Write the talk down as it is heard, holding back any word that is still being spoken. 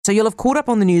So you'll have caught up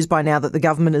on the news by now that the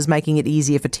government is making it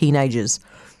easier for teenagers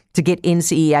to get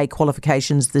NCEA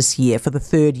qualifications this year for the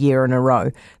third year in a row.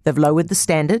 They've lowered the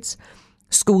standards.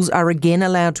 Schools are again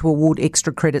allowed to award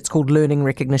extra credits called learning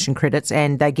recognition credits,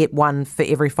 and they get one for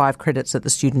every 5 credits that the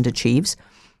student achieves.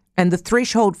 And the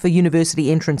threshold for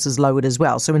university entrance is lowered as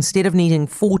well. So instead of needing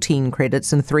 14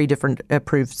 credits in 3 different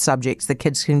approved subjects, the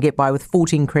kids can get by with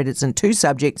 14 credits in 2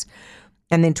 subjects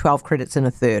and then 12 credits in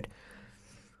a third.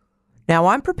 Now,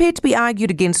 I'm prepared to be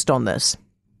argued against on this,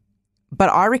 but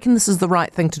I reckon this is the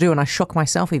right thing to do, and I shock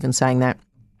myself even saying that.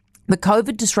 The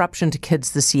COVID disruption to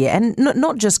kids this year, and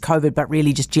not just COVID, but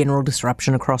really just general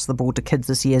disruption across the board to kids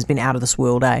this year has been out of this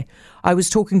world, eh? I was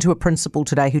talking to a principal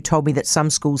today who told me that some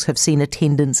schools have seen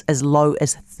attendance as low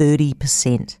as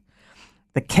 30%.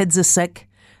 The kids are sick,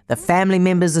 the family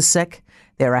members are sick,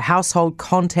 there are household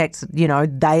contacts,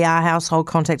 they are household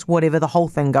contacts, whatever, the whole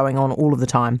thing going on all of the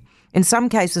time. In some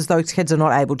cases, those kids are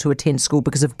not able to attend school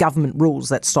because of government rules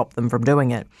that stop them from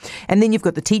doing it. And then you've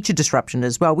got the teacher disruption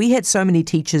as well. We had so many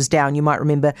teachers down. You might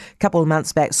remember a couple of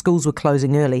months back, schools were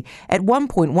closing early. At one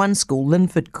point, one school,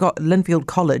 Linfield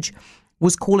College,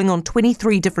 was calling on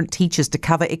 23 different teachers to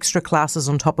cover extra classes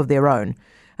on top of their own.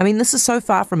 I mean, this is so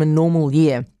far from a normal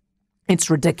year.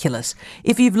 It's ridiculous.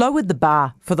 If you've lowered the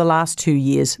bar for the last 2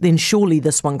 years, then surely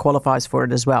this one qualifies for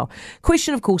it as well.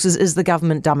 Question, of course, is the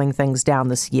government dumbing things down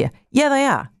this year? Yeah, they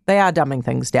are. They are dumbing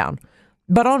things down.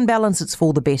 But on balance, it's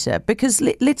for the better. Because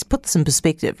let's put this in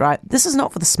perspective, right? This is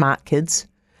not for the smart kids.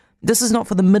 This is not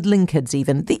for the middling kids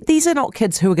even. These are not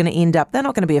kids who are going to end up, they're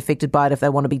not going to be affected by it if they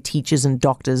want to be teachers and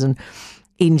doctors and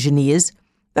engineers.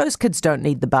 Those kids don't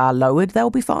need the bar lowered.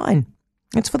 They'll be fine.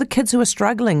 It's for the kids who are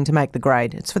struggling to make the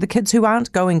grade. It's for the kids who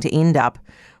aren't going to end up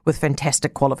with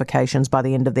fantastic qualifications by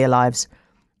the end of their lives.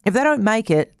 If they don't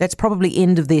make it, that's probably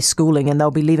end of their schooling and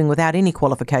they'll be leaving without any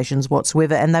qualifications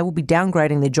whatsoever, and they will be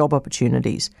downgrading their job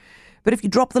opportunities. But if you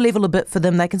drop the level a bit for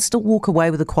them, they can still walk away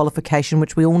with a qualification,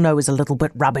 which we all know is a little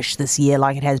bit rubbish this year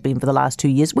like it has been for the last 2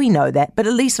 years. We know that, but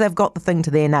at least they've got the thing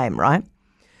to their name, right?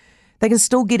 They can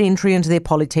still get entry into their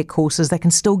Polytech courses. They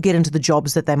can still get into the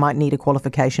jobs that they might need a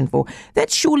qualification for.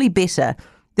 That's surely better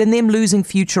than them losing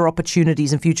future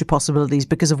opportunities and future possibilities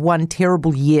because of one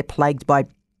terrible year plagued by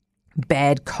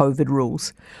bad COVID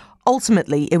rules.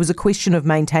 Ultimately, it was a question of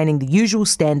maintaining the usual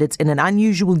standards in an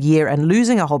unusual year and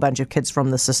losing a whole bunch of kids from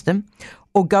the system,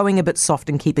 or going a bit soft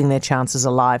and keeping their chances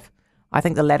alive. I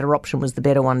think the latter option was the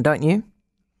better one, don't you?